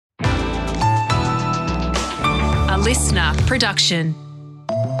listener production.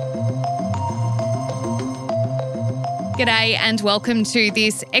 G'day and welcome to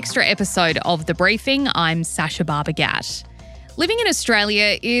this extra episode of The Briefing. I'm Sasha Barbagat. Living in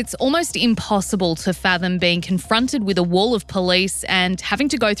Australia, it's almost impossible to fathom being confronted with a wall of police and having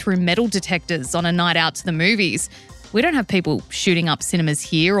to go through metal detectors on a night out to the movies. We don't have people shooting up cinemas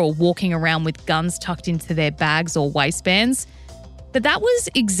here or walking around with guns tucked into their bags or waistbands. But that was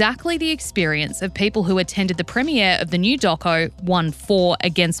exactly the experience of people who attended the premiere of the new doco ONEFOUR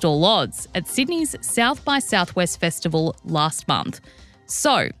Against All Odds at Sydney's South by Southwest Festival last month.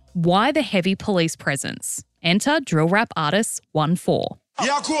 So, why the heavy police presence? Enter drill rap artist ONEFOUR.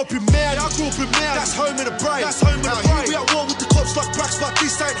 Yeah, I grew up in Mad, that's home in the brain. We at war with the cops like bracks, but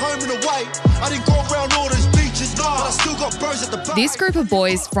this ain't home in the way. I didn't go around all those beaches, but I still got bros at the back. This group of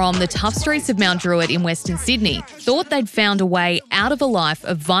boys from the tough streets of Mount Druitt in Western Sydney thought they'd found a way out of a life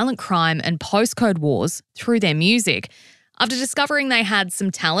of violent crime and postcode wars through their music. After discovering they had some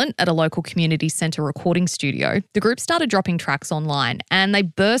talent at a local community centre recording studio, the group started dropping tracks online and they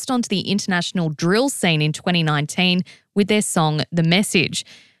burst onto the international drill scene in 2019 with their song The Message.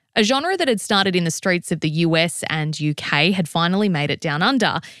 A genre that had started in the streets of the US and UK had finally made it down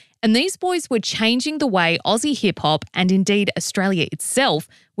under, and these boys were changing the way Aussie hip-hop and indeed Australia itself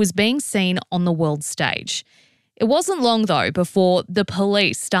was being seen on the world stage. It wasn't long though before the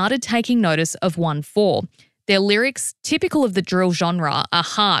police started taking notice of ONEFOUR. Their lyrics, typical of the drill genre, are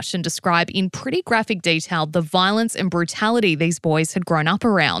harsh and describe in pretty graphic detail the violence and brutality these boys had grown up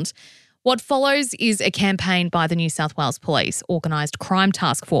around. What follows is a campaign by the New South Wales Police Organised Crime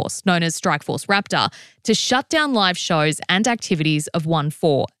Task Force, known as Strike Force Raptor, to shut down live shows and activities of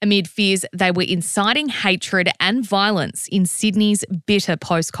ONEFOUR amid fears they were inciting hatred and violence in Sydney's bitter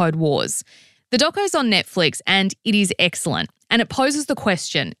postcode wars. The doco's on Netflix and it is excellent. And it poses the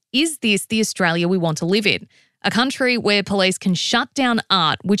question, is this the Australia we want to live in? A country where police can shut down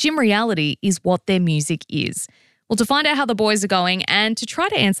art, which in reality is what their music is. Well, to find out how the boys are going and to try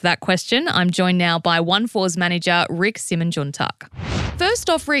to answer that question, I'm joined now by ONEFOUR's manager, Rick Simonjuntak. First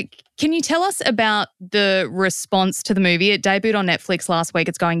off, Rick, can you tell us about the response to the movie? It debuted on Netflix last week.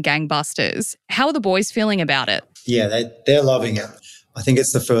 It's going gangbusters. How are the boys feeling about it? Yeah, they're loving it. I think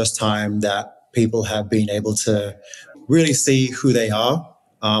it's the first time that people have been able to really see who they are,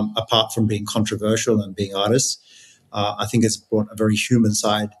 apart from being controversial and being artists. I think it's brought a very human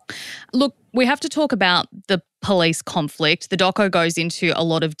side. Look, we have to talk about the police conflict. The doco goes into a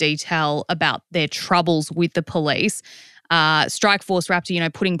lot of detail about their troubles with the police. Strike Force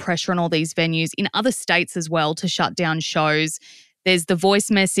Raptor, putting pressure on all these venues in other states as well to shut down shows. There's the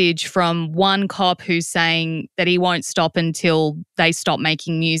voice message from one cop who's saying that he won't stop until they stop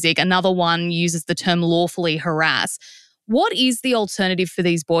making music. Another one uses the term lawfully harass. What is the alternative for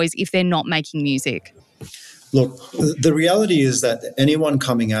these boys if they're not making music? Look, the reality is that anyone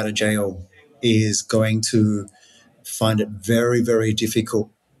coming out of jail is going to find it very, very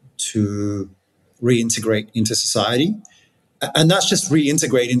difficult to reintegrate into society. And that's just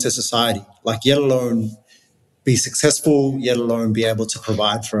reintegrate into society, yet alone be successful, yet alone be able to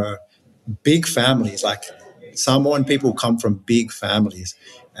provide for big families. Samoan people come from big families,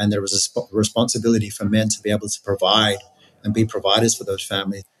 and there is a responsibility for men to be able to provide and be providers for those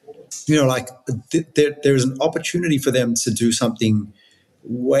families. There is an opportunity for them to do something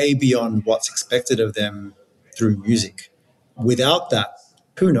way beyond what's expected of them through music. Without that,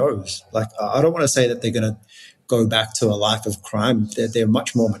 who knows? I don't want to say that they're going to go back to a life of crime. They're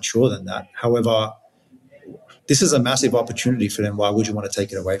much more mature than that. However, this is a massive opportunity for them. Why would you want to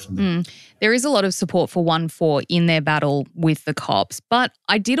take it away from them? There is a lot of support for ONEFOUR in their battle with the cops, but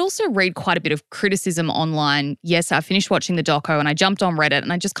I did also read quite a bit of criticism online. Yes, I finished watching the doco and I jumped on Reddit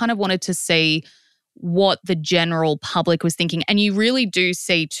and I just kind of wanted to see what the general public was thinking. And you really do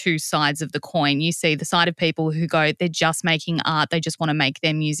see two sides of the coin. You see the side of people who go, they're just making art, they just want to make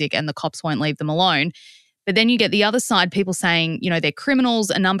their music and the cops won't leave them alone. But then you get the other side, people saying, they're criminals.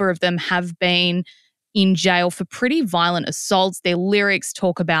 A number of them have been in jail for pretty violent assaults. Their lyrics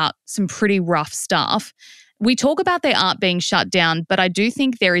talk about some pretty rough stuff. We talk about their art being shut down, but I do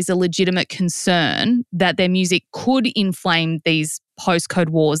think there is a legitimate concern that their music could inflame these postcode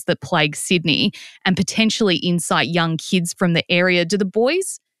wars that plague Sydney and potentially incite young kids from the area. Do the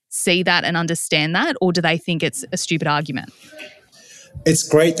boys see that and understand that, or do they think it's a stupid argument? It's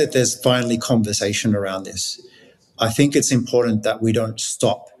great that there's finally conversation around this. I think it's important that we don't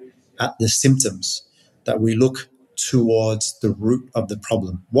stop at the symptoms, that we look towards the root of the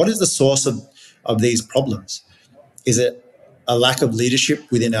problem. What is the source of these problems? Is it a lack of leadership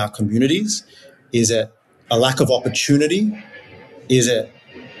within our communities? Is it a lack of opportunity? Is it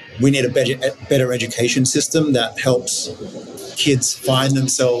We need a better education system that helps kids find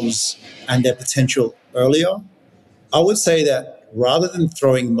themselves and their potential earlier. I would say that rather than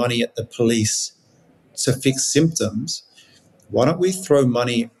throwing money at the police to fix symptoms, why don't we throw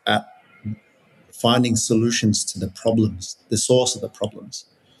money at finding solutions to the problems, the source of the problems?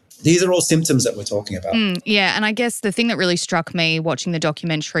 These are all symptoms that we're talking about. Yeah, and I guess the thing that really struck me watching the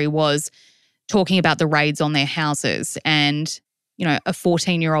documentary was talking about the raids on their houses and, you know, a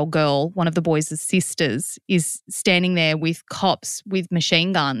 14-year-old girl, one of the boys' sisters, is standing there with cops with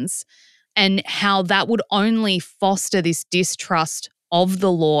machine guns, and how that would only foster this distrust of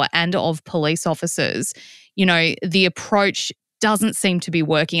the law and of police officers. You know, the approach doesn't seem to be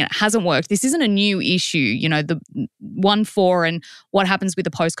working. It hasn't worked. This isn't a new issue. You know, the ONEFOUR and what happens with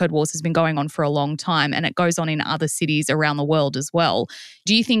the postcode wars has been going on for a long time, and it goes on in other cities around the world as well.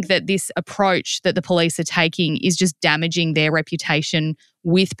 Do you think that this approach that the police are taking is just damaging their reputation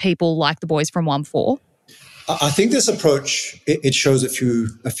with people like the boys from ONEFOUR? I think this approach, it shows it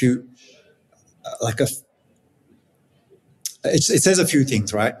says a few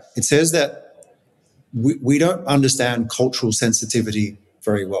things, right? It says that we don't understand cultural sensitivity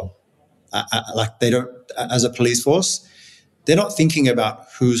very well. Like they don't, as a police force, they're not thinking about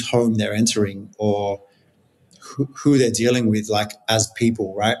whose home they're entering or who they're dealing with, like as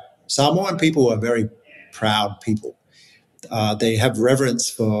people, right? Samoan people are very proud people. They have reverence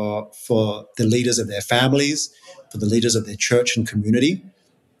for the leaders of their families, for the leaders of their church and community.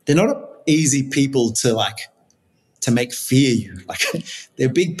 They're not easy people to make fear you. Like they're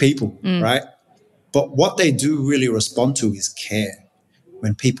big people, right? But what they do really respond to is care.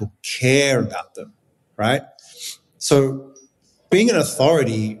 When people care about them, right? So being an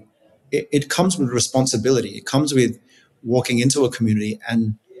authority, it comes with responsibility. It comes with walking into a community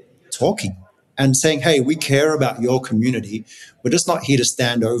and talking and saying, hey, we care about your community. We're just not here to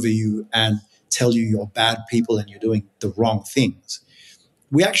stand over you and tell you you're bad people and you're doing the wrong things.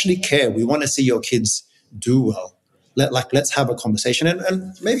 We actually care. We want to see your kids do well. Let's have a conversation.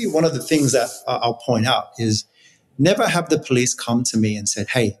 And maybe one of the things that I'll point out is never have the police come to me and said,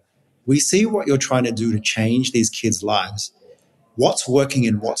 hey, we see what you're trying to do to change these kids' lives. What's working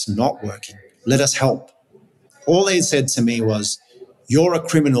and what's not working? Let us help. All they said to me was, you're a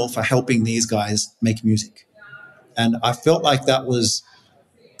criminal for helping these guys make music. And I felt like that was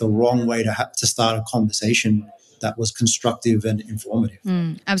the wrong way to start a conversation that was constructive and informative.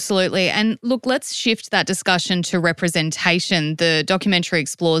 Absolutely. And look, let's shift that discussion to representation. The documentary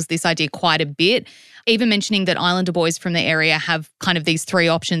explores this idea quite a bit, even mentioning that Islander boys from the area have kind of these three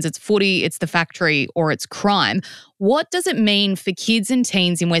options. It's footy, it's the factory, or it's crime. What does it mean for kids and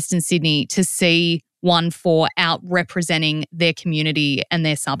teens in Western Sydney to see ONEFOUR out representing their community and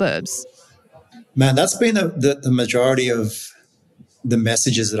their suburbs? Man, that's been the majority of the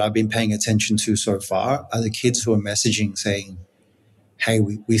messages that I've been paying attention to so far are the kids who are messaging saying, hey,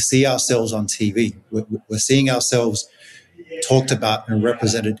 we see ourselves on TV. We're seeing ourselves talked about and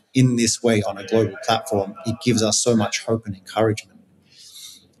represented in this way on a global platform. It gives us so much hope and encouragement.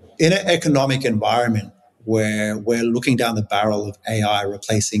 In an economic environment where we're looking down the barrel of AI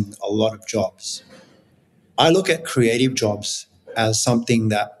replacing a lot of jobs, I look at creative jobs as something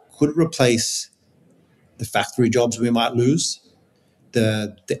that could replace the factory jobs we might lose,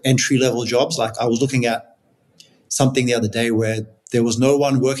 the entry-level jobs. Like I was looking at something the other day where there was no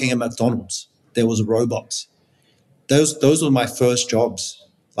one working at McDonald's. There was robots. Those were my first jobs,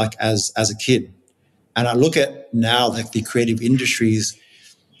 like as a kid. And I look at now like the creative industries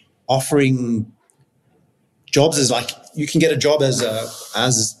offering jobs as like you can get a job as a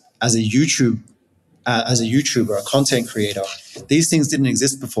YouTuber, a content creator. These things didn't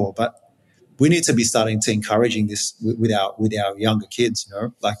exist before, but we need to be starting to encouraging this with our younger kids. You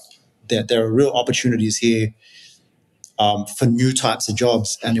know, like there are real opportunities here for new types of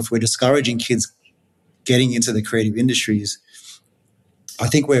jobs, and if we're discouraging kids getting into the creative industries, I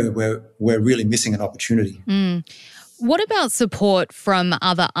think we're really missing an opportunity. What about support from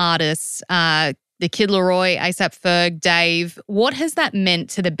other artists? The Kid Laroi, ASAP Ferg, Dave. What has that meant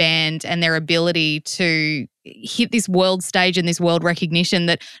to the band and their ability to hit this world stage and this world recognition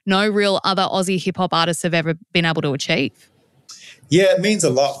that no real other Aussie hip hop artists have ever been able to achieve? Yeah, it means a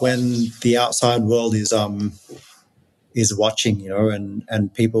lot when the outside world is watching, you know,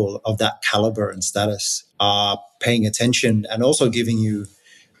 and people of that caliber and status are paying attention and also giving you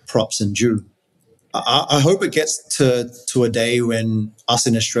props and due. I hope it gets to a day when us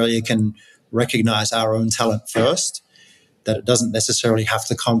in Australia can recognize our own talent first, that it doesn't necessarily have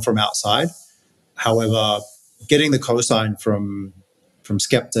to come from outside. However, getting the cosign from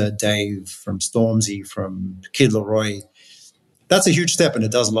Skepta, Dave, from Stormzy, from Kid Laroi, that's a huge step, and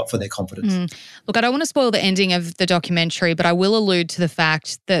it does a lot for their confidence. Look, I don't want to spoil the ending of the documentary, but I will allude to the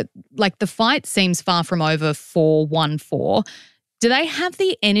fact that, like, the fight seems far from over for ONEFOUR. Do they have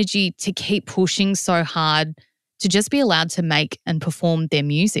the energy to keep pushing so hard to just be allowed to make and perform their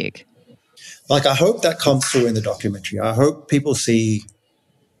music? Like, I hope that comes through in the documentary. I hope people see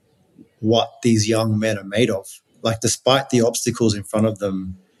what these young men are made of. Like, despite the obstacles in front of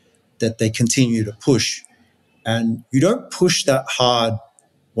them, that they continue to push. And you don't push that hard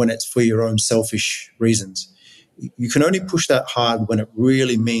when it's for your own selfish reasons. You can only push that hard when it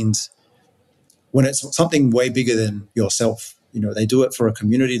really means, when it's something way bigger than yourself. You know, they do it for a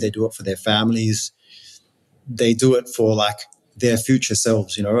community, they do it for their families, they do it for like their future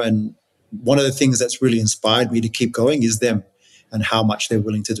selves, you know. And one of the things that's really inspired me to keep going is them and how much they're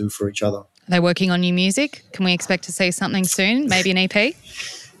willing to do for each other. Are they working on new music? Can we expect to see something soon? Maybe an EP?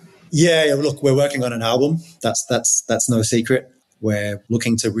 Yeah, look, we're working on an album. That's no secret. We're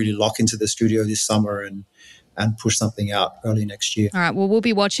looking to really lock into the studio this summer and push something out early next year. All right, well, we'll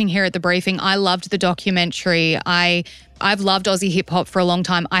be watching here at The Briefing. I loved the documentary. I've loved Aussie hip-hop for a long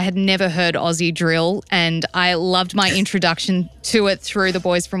time. I had never heard Aussie drill, and I loved my introduction to it through the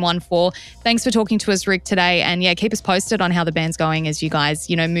boys from ONEFOUR. Thanks for talking to us, Rick, today. And, yeah, keep us posted on how the band's going as you guys,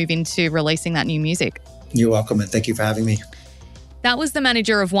 you know, move into releasing that new music. You're welcome, and thank you for having me. That was the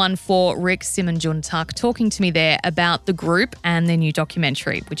manager of ONEFOUR, Rick Simonjuntak, talking to me there about the group and their new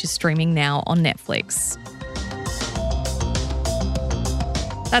documentary, which is streaming now on Netflix.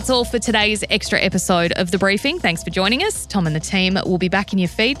 That's all for today's extra episode of The Briefing. Thanks for joining us. Tom and the team will be back in your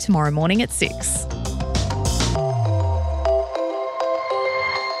feed tomorrow morning at 6.